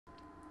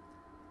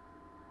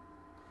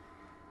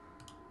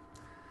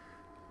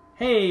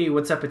Hey,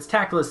 what's up? It's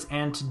Taclys,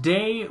 and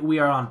today we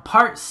are on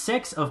part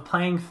 6 of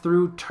playing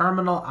through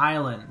Terminal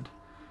Island.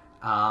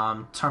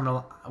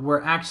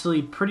 We're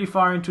actually pretty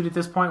far into it at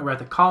this point. We're at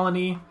the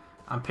colony.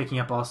 I'm picking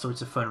up all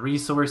sorts of fun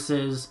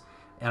resources,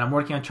 and I'm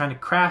working on trying to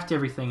craft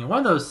everything. And one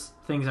of those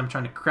things I'm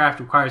trying to craft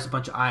requires a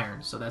bunch of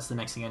iron, so that's the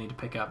next thing I need to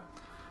pick up.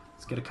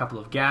 Let's get a couple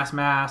of gas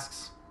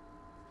masks.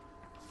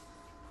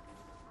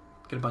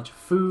 Get a bunch of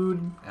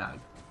food.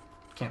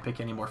 Can't pick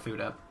any more food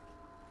up.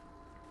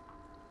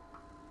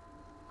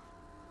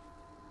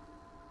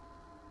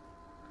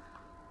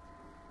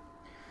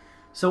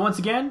 So once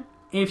again,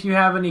 if you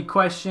have any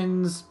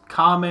questions,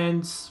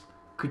 comments,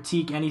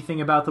 critique anything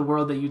about the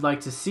world that you'd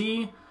like to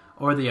see,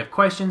 or that you have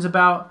questions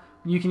about,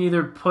 you can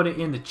either put it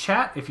in the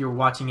chat if you're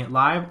watching it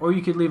live, or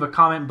you could leave a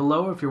comment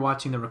below if you're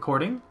watching the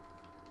recording.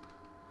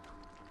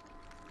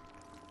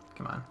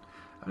 Come on.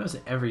 I've noticed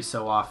that every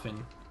so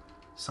often,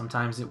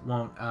 sometimes it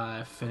won't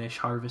finish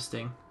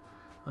harvesting.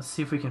 Let's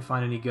see if we can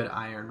find any good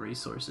iron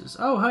resources.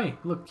 Oh, hey,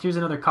 look, here's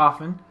another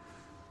coffin.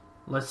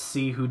 Let's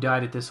see who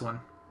died at this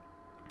one.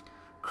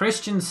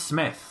 Christian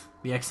Smith,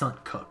 the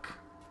excellent cook.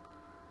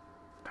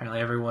 Apparently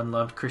everyone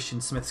loved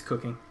Christian Smith's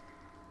cooking.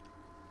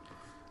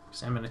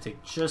 So I'm going to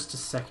take just a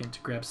second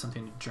to grab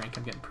something to drink.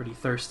 I'm getting pretty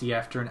thirsty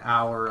after an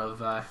hour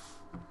of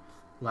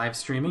live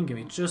streaming. Give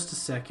me just a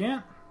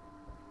second.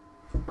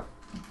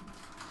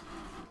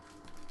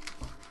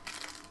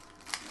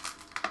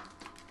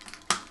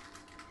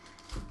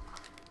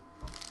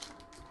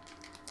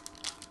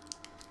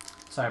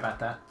 Sorry about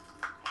that.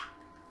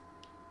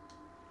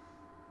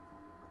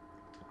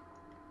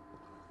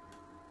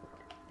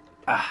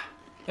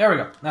 There we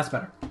go. That's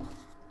better.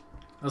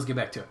 Let's get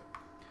back to it.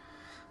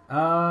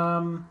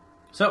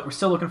 So we're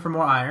still looking for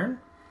more iron.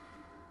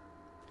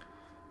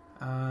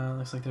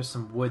 Looks like there's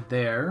some wood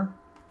there.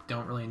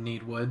 Don't really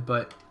need wood,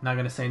 but not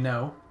going to say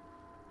no.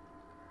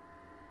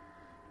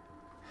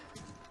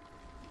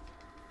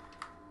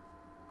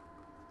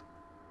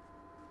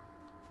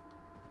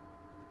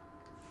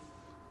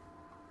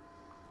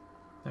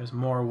 There's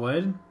more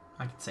wood.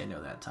 I can say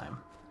no that time.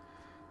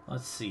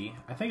 Let's see.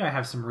 I think I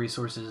have some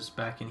resources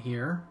back in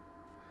here.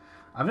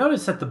 I've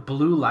noticed that the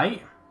blue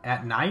light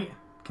at night,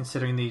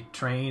 considering the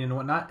terrain and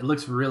whatnot, it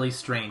looks really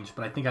strange,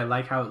 but I think I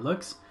like how it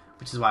looks,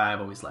 which is why I've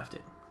always left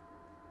it.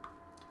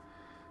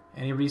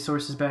 Any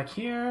resources back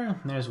here?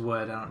 There's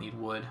wood. I don't need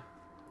wood.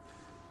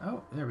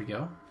 Oh, there we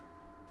go.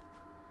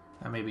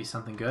 That may be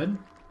something good.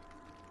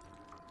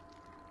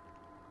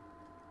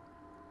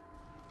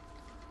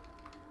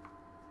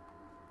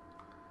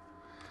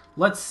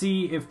 Let's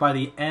see if by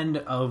the end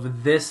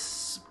of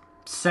this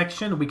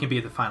section we can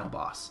be the final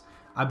boss.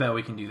 I bet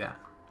we can do that.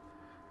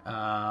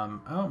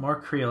 Oh,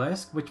 more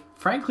Creolesque, which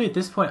frankly at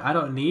this point I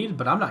don't need,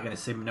 but I'm not going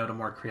to say no to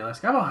more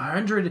Creolesque. I have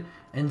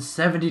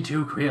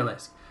 172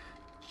 Creolesque.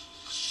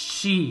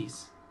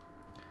 Jeez.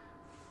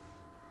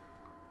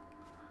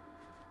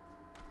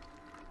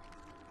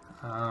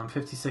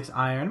 56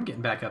 iron, I'm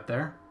getting back up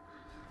there.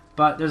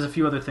 But there's a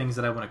few other things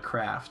that I want to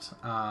craft.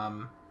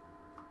 Oh,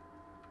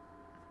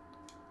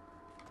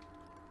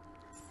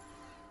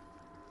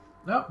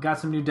 got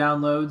some new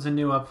downloads and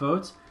new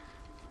upvotes.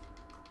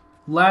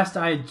 Last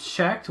I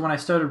checked, when I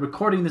started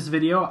recording this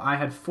video, I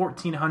had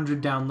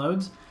 1,400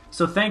 downloads.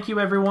 So thank you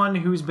everyone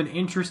who's been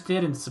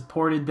interested and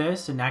supported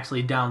this and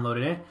actually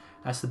downloaded it.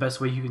 That's the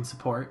best way you can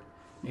support.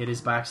 It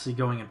is by actually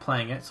going and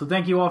playing it. So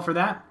thank you all for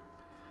that.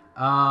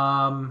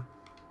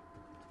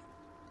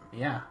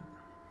 Yeah.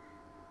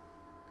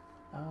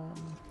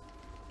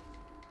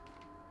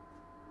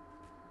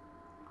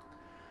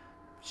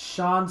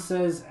 Sean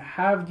says,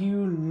 have you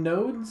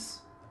nodes?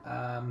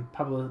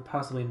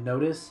 Possibly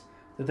noticed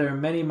that there are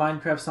many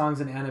Minecraft songs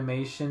and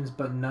animations,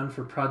 but none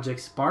for Project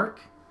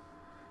Spark.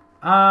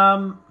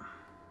 I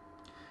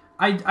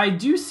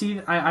do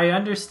see. I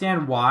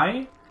understand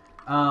why.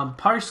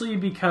 Partially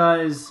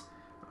because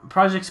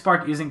Project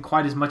Spark isn't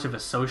quite as much of a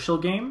social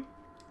game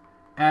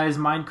as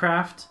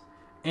Minecraft,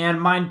 and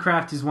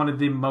Minecraft is one of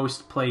the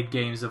most played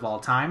games of all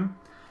time,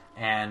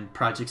 and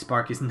Project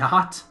Spark is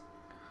not.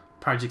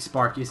 Project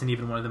Spark isn't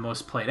even one of the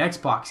most played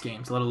Xbox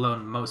games, let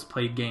alone most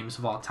played games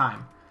of all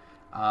time.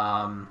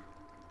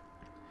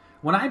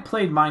 When I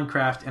played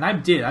Minecraft, and I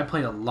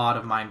played a lot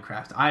of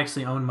Minecraft. I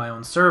actually owned my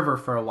own server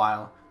for a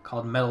while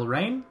called Metal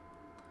Rain.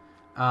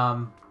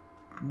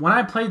 When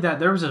I played that,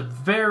 there was a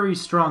very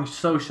strong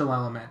social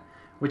element,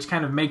 which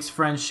kind of makes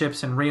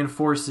friendships and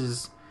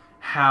reinforces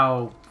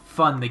how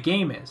fun the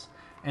game is.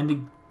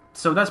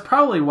 So that's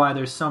probably why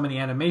there's so many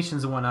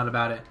animations and whatnot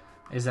about it,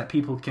 is that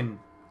people can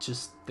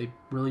they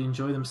really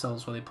enjoy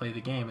themselves while they play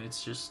the game, and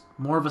it's just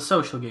more of a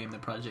social game than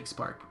Project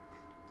Spark.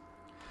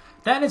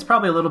 That is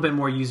probably a little bit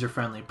more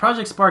user-friendly.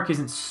 Project Spark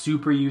isn't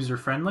super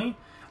user-friendly.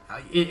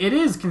 It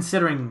is,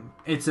 considering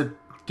it's a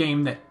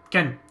game that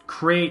can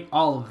create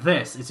all of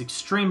this. It's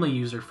extremely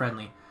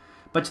user-friendly.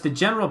 But to the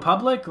general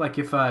public, like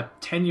if a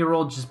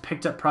 10-year-old just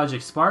picked up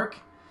Project Spark,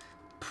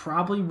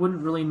 probably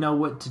wouldn't really know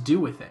what to do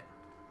with it.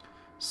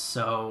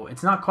 So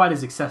it's not quite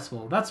as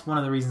accessible. That's one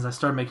of the reasons I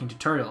started making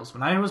tutorials.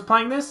 When I was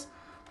playing this,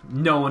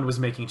 no one was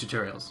making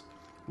tutorials.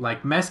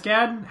 Like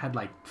Mescad had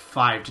like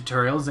 5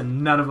 tutorials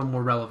and none of them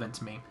were relevant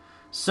to me.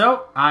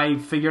 So I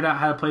figured out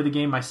how to play the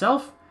game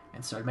myself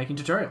and started making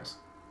tutorials,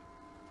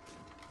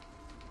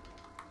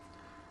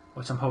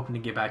 which I'm hoping to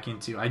get back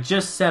into. I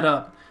just set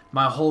up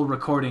my whole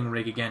recording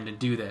rig again to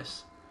do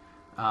this.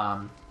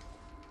 I've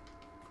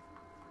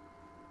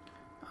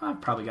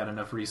probably got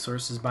enough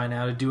resources by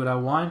now to do what I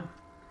want.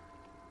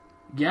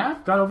 Yeah,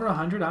 I've got over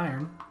 100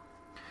 iron.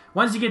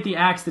 Once you get the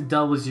axe that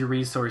doubles your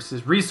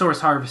resources,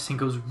 resource harvesting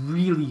goes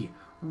really,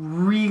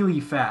 really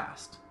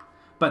fast.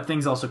 But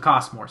things also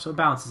cost more, so it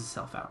balances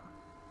itself out.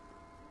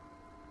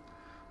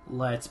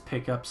 Let's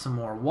pick up some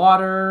more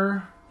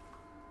water.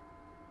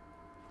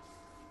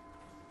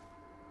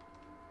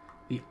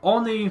 The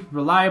only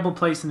reliable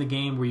place in the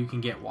game where you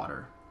can get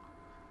water,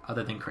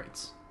 other than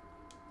crates.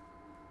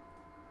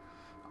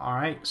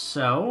 Alright,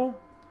 so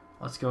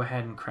let's go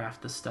ahead and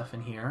craft this stuff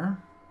in here.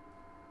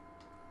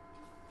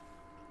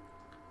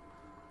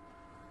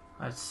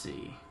 Let's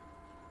see.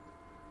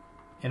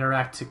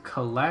 Interact to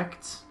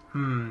collect.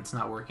 It's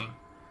not working.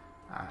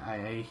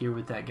 I hear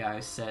what that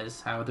guy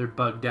says, how they're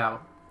bugged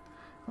out.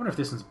 I wonder if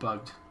this one's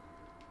bugged.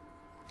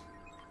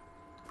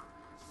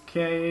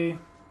 Okay.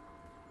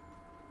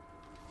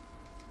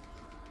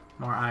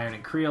 More iron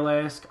and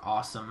creolask.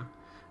 Awesome.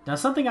 Now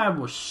something I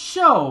will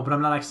show, but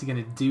I'm not actually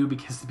going to do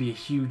because it'd be a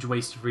huge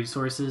waste of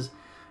resources,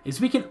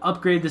 is we can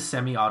upgrade the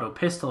semi-auto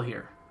pistol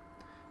here.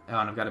 Oh,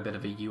 and I've got a bit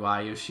of a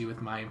UI issue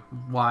with my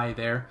Y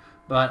there.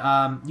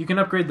 But you can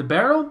upgrade the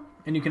barrel,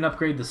 and you can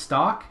upgrade the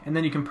stock, and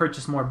then you can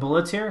purchase more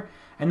bullets here.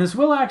 And this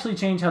will actually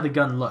change how the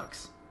gun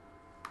looks.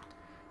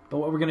 But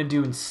what we're going to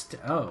do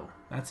instead... Oh,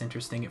 that's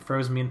interesting. It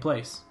froze me in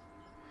place.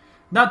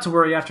 Not to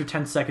worry, after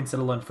 10 seconds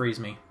it'll unfreeze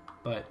me.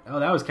 But,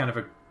 oh, that was kind of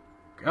a...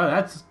 Oh,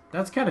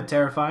 that's kind of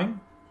terrifying.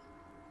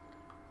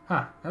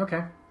 Huh,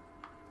 okay.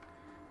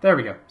 There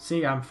we go.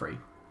 See, I'm free.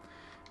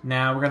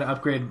 Now we're going to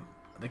upgrade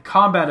the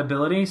combat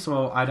ability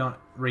so I don't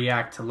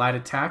react to light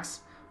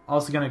attacks.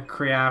 Also going to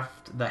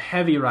craft the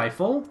heavy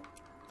rifle,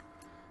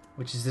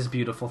 which is this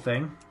beautiful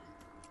thing.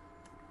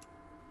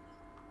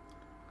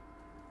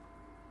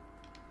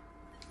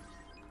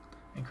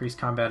 Increase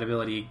combat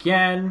ability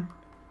again.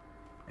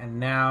 And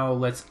now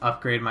let's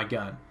upgrade my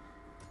gun.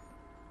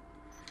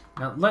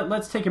 Now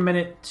let's take a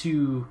minute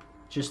to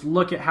just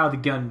look at how the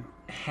gun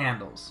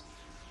handles.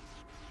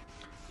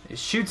 It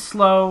shoots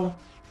slow,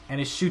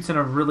 and it shoots in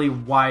a really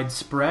wide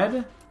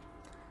spread,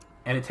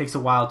 and it takes a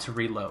while to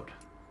reload.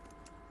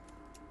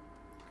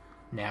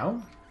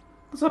 Now,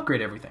 let's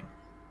upgrade everything.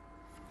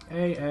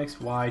 A,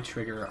 X, Y,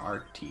 trigger,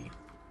 RT.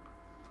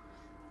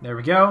 There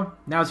we go.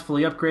 Now it's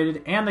fully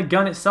upgraded, and the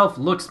gun itself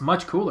looks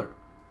much cooler.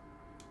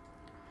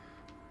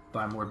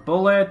 Buy more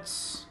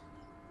bullets.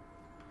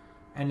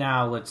 And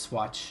now let's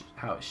watch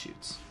how it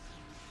shoots.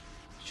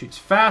 It shoots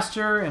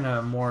faster in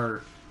a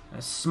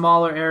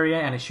smaller area,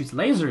 and it shoots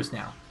lasers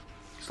now.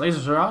 These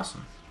lasers are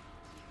awesome.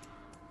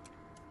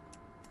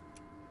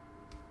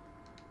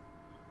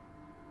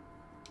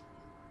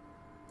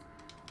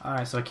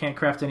 Alright, so I can't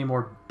craft any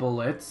more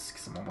bullets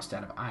because I'm almost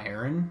out of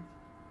iron.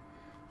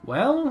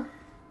 Well,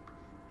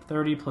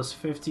 30 plus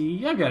 50.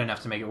 Yeah, I've got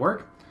enough to make it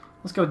work.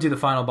 Let's go do the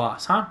final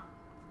boss, huh?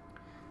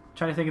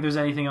 Trying to think if there's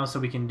anything else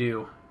that we can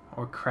do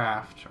or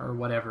craft or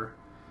whatever.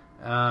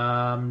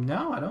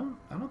 No, I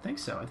don't think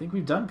so. I think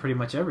we've done pretty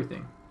much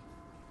everything.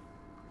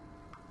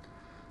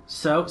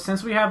 So,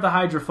 since we have the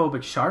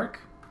hydrophobic shark,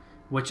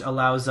 which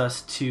allows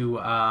us to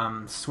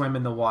swim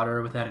in the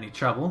water without any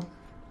trouble.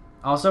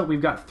 Also,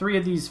 we've got 3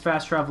 of these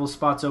fast travel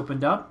spots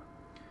opened up.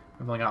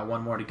 We've only got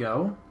 1 more to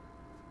go.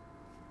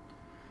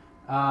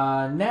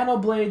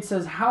 Nanoblade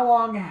says, how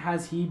long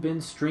has he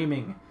been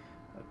streaming?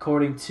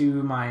 According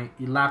to my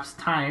elapsed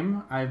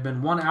time, I've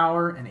been 1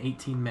 hour and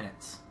 18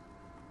 minutes.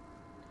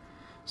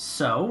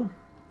 So,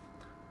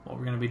 what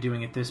we're going to be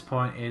doing at this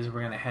point is we're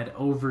going to head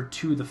over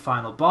to the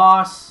final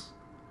boss.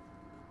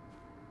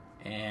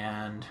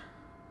 And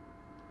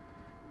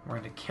we're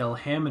going to kill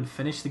him and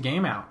finish the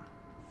game out.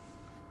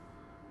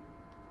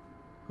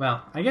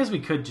 Well, I guess we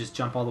could just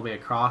jump all the way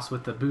across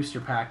with the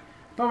booster pack,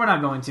 but we're not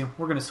going to.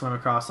 We're going to swim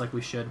across like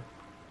we should.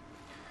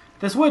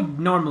 This would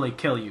normally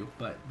kill you,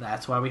 but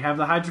that's why we have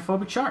the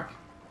hydrophobic shark.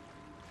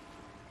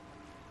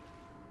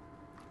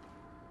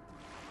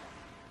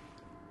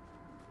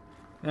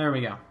 There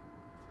we go.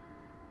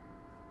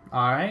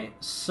 Alright,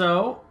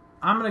 so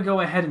I'm going to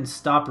go ahead and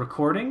stop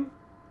recording.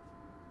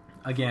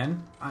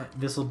 Again,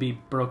 this will be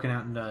broken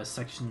out into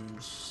section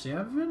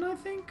 7, I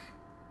think?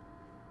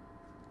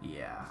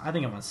 Yeah, I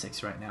think I'm on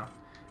 6 right now.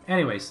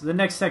 Anyways, the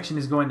next section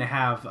is going to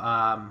have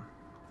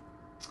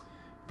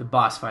the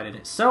boss fight in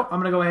it. So, I'm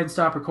going to go ahead and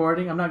stop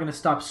recording. I'm not going to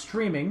stop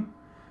streaming,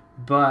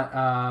 but,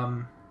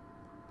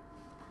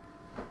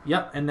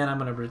 yep, and then I'm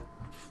going to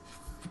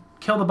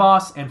kill the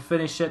boss and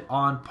finish it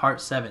on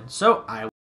part 7. So, I